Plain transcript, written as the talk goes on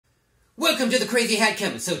Welcome to the Crazy Hat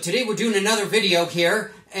Chemist. So today we're doing another video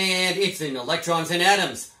here, and it's in electrons and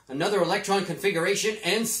atoms. Another electron configuration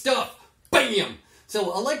and stuff. Bam!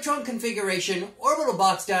 So electron configuration, orbital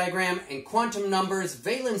box diagram, and quantum numbers,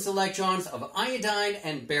 valence electrons of iodine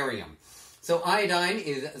and barium. So iodine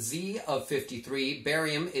is Z of 53,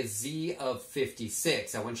 barium is Z of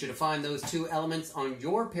 56. I want you to find those two elements on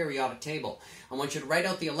your periodic table. I want you to write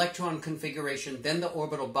out the electron configuration, then the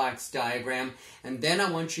orbital box diagram, and then I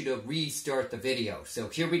want you to restart the video. So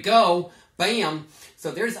here we go. Bam! So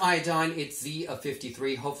there's iodine, it's Z of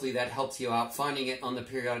 53. Hopefully that helps you out finding it on the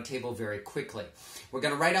periodic table very quickly. We're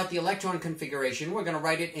going to write out the electron configuration. We're going to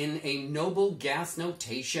write it in a noble gas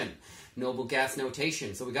notation. Noble gas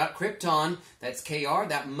notation. So we got krypton, that's Kr,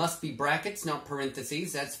 that must be brackets, not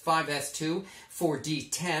parentheses. That's 5s2,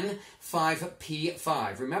 4d10,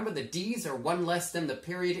 5p5. Remember, the d's are one less than the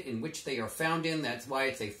period in which they are found in. That's why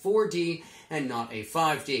it's a 4d and not a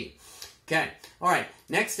 5d. Okay, all right,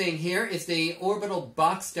 next thing here is the orbital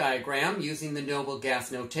box diagram using the noble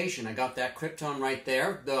gas notation. I got that krypton right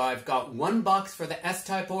there. I've got one box for the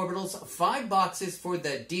s-type orbitals, 5 boxes for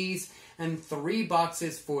the d's, and 3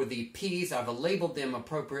 boxes for the p's. I've labeled them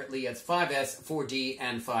appropriately as 5s, 4d,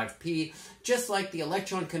 and 5p, just like the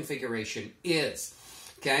electron configuration is.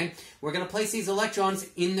 Okay, we're going to place these electrons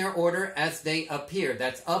in their order as they appear.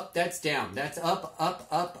 That's up, that's down. That's up, up,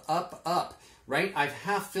 up, up, up. Right? I've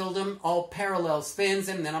half filled them, all parallel spins,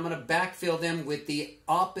 and then I'm going to backfill them with the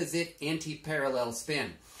opposite anti-parallel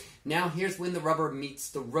spin. Now here's when the rubber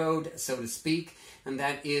meets the road, so to speak, and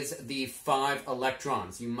that is the 5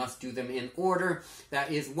 electrons. You must do them in order. That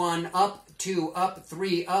is 1 up, 2 up,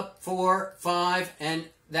 3 up, 4, 5, and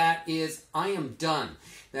that is, I am done.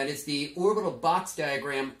 That is the orbital box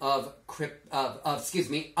diagram of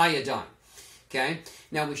iodine. Okay,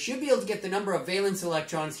 now we should be able to get the number of valence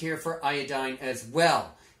electrons here for iodine as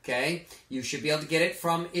well. Okay, you should be able to get it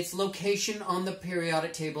from its location on the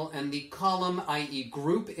periodic table and the column, i.e.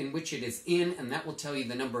 group, in which it is in, and that will tell you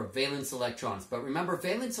the number of valence electrons. But remember,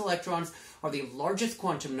 valence electrons are the largest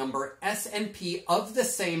quantum number, S and P, of the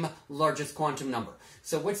same largest quantum number.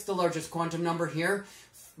 So what's the largest quantum number here?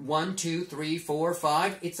 1, 2, 3, 4,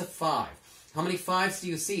 5. It's a 5. How many 5s do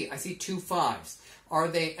you see? I see 2 5s. Are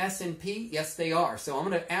they S and P? Yes, they are. So I'm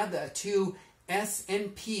going to add the 2 S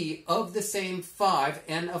and P of the same 5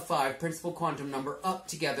 and a 5 principal quantum number up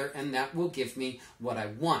together, and that will give me what I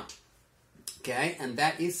want. Okay, and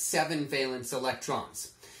that is 7 valence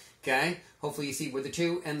electrons. Okay, hopefully you see with the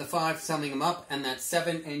 2 and the 5, summing them up, and that's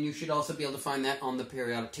 7, and you should also be able to find that on the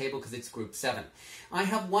periodic table because it's group 7. I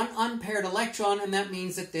have one unpaired electron, and that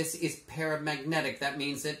means that this is paramagnetic. That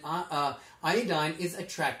means that iodine is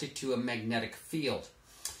attracted to a magnetic field.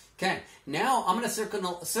 Okay, now I'm going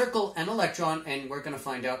to circle an electron, and we're going to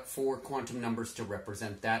find out 4 quantum numbers to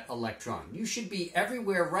represent that electron. You should be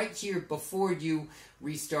everywhere right here before you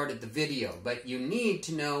restarted the video, but you need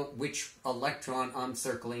to know which electron I'm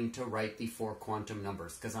circling to write the 4 quantum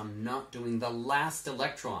numbers, because I'm not doing the last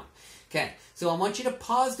electron. Okay, so I want you to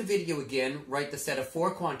pause the video again, write the set of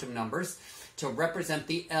 4 quantum numbers to represent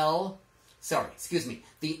the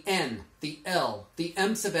the N, the L, the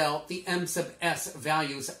M sub L, the M sub S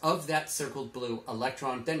values of that circled blue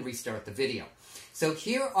electron, then restart the video. So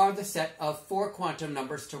here are the set of 4 quantum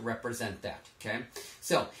numbers to represent that, okay?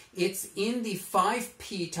 So it's in the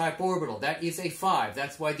 5p type orbital. That is a 5.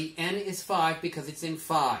 That's why the N is 5, because it's in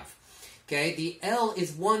 5. Okay, the L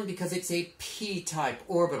is 1 because it's a p-type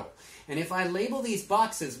orbital. And if I label these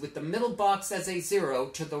boxes with the middle box as a 0,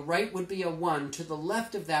 to the right would be a 1, to the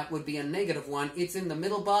left of that would be a negative 1. It's in the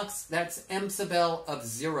middle box, that's M sub L of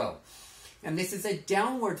 0. And this is a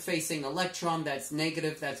downward-facing electron that's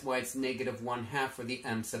negative. That's why it's negative 1/2 for the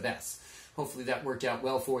M sub S. Hopefully that worked out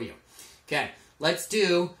well for you. Okay, let's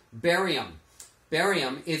do barium.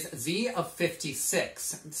 Barium is Z of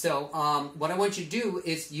 56. So what I want you to do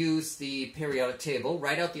is use the periodic table,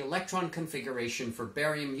 write out the electron configuration for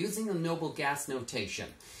barium using the noble gas notation.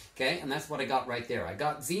 Okay, and that's what I got right there. I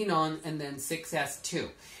got xenon and then 6s2.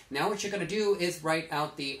 Now what you're going to do is write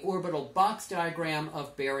out the orbital box diagram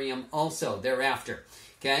of barium also thereafter.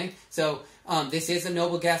 Okay, so this is a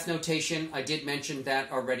noble gas notation. I did mention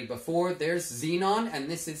that already before. There's xenon, and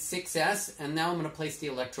this is 6s, and now I'm going to place the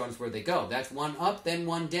electrons where they go. That's 1 up, then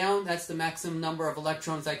 1 down. That's the maximum number of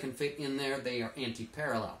electrons I can fit in there. They are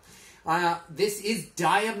anti-parallel. This is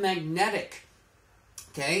diamagnetic.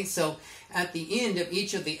 Okay, so at the end of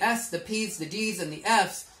each of the S, the P's, the D's, and the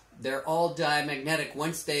F's, they're all diamagnetic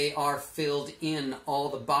once they are filled in all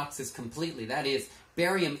the boxes completely. That is,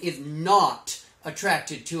 barium is not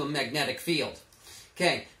attracted to a magnetic field.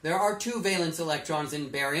 Okay, there are 2 valence electrons in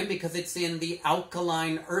barium because it's in the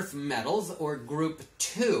alkaline earth metals, or group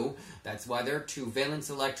 2. That's why there are 2 valence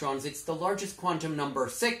electrons. It's the largest quantum number,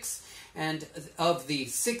 6. And of the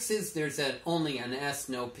 6's, there's only an S,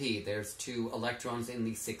 no P. There's 2 electrons in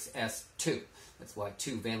the 6s2. That's why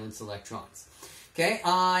 2 valence electrons. Okay,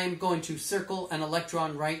 I'm going to circle an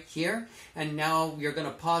electron right here, and now you're going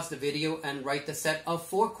to pause the video and write the set of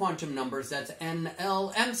 4 quantum numbers. That's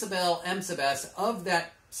NL, M sub L, M sub S of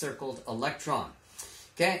that circled electron.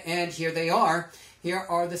 Okay, and here they are. Here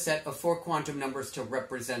are the set of 4 quantum numbers to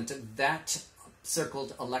represent that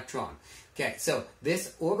circled electron. Okay, so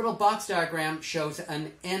this orbital box diagram shows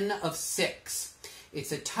an N of 6.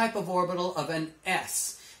 It's a type of orbital of an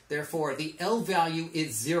S. Therefore, the L value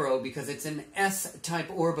is 0 because it's an S-type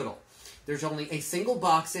orbital. There's only a single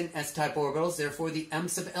box in S-type orbitals, therefore the M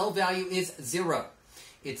sub L value is 0.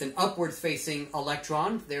 It's an upwards-facing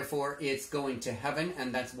electron, therefore it's going to heaven,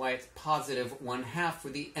 and that's why it's positive 1/2 for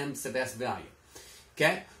the M sub S value.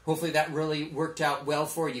 Okay? Hopefully that really worked out well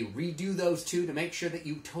for you. Redo those 2 to make sure that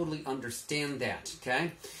you totally understand that.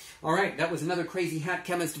 Okay? All right, that was another Crazy Hat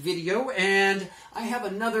Chemist video, and I have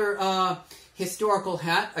another historical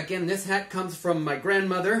hat. Again, this hat comes from my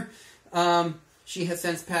grandmother. She has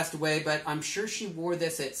since passed away, but I'm sure she wore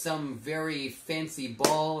this at some very fancy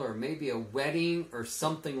ball or maybe a wedding or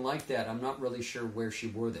something like that. I'm not really sure where she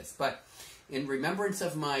wore this, but in remembrance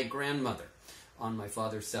of my grandmother on my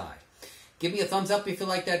father's side. Give me a thumbs up if you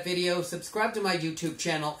like that video, subscribe to my YouTube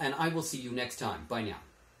channel, and I will see you next time. Bye now.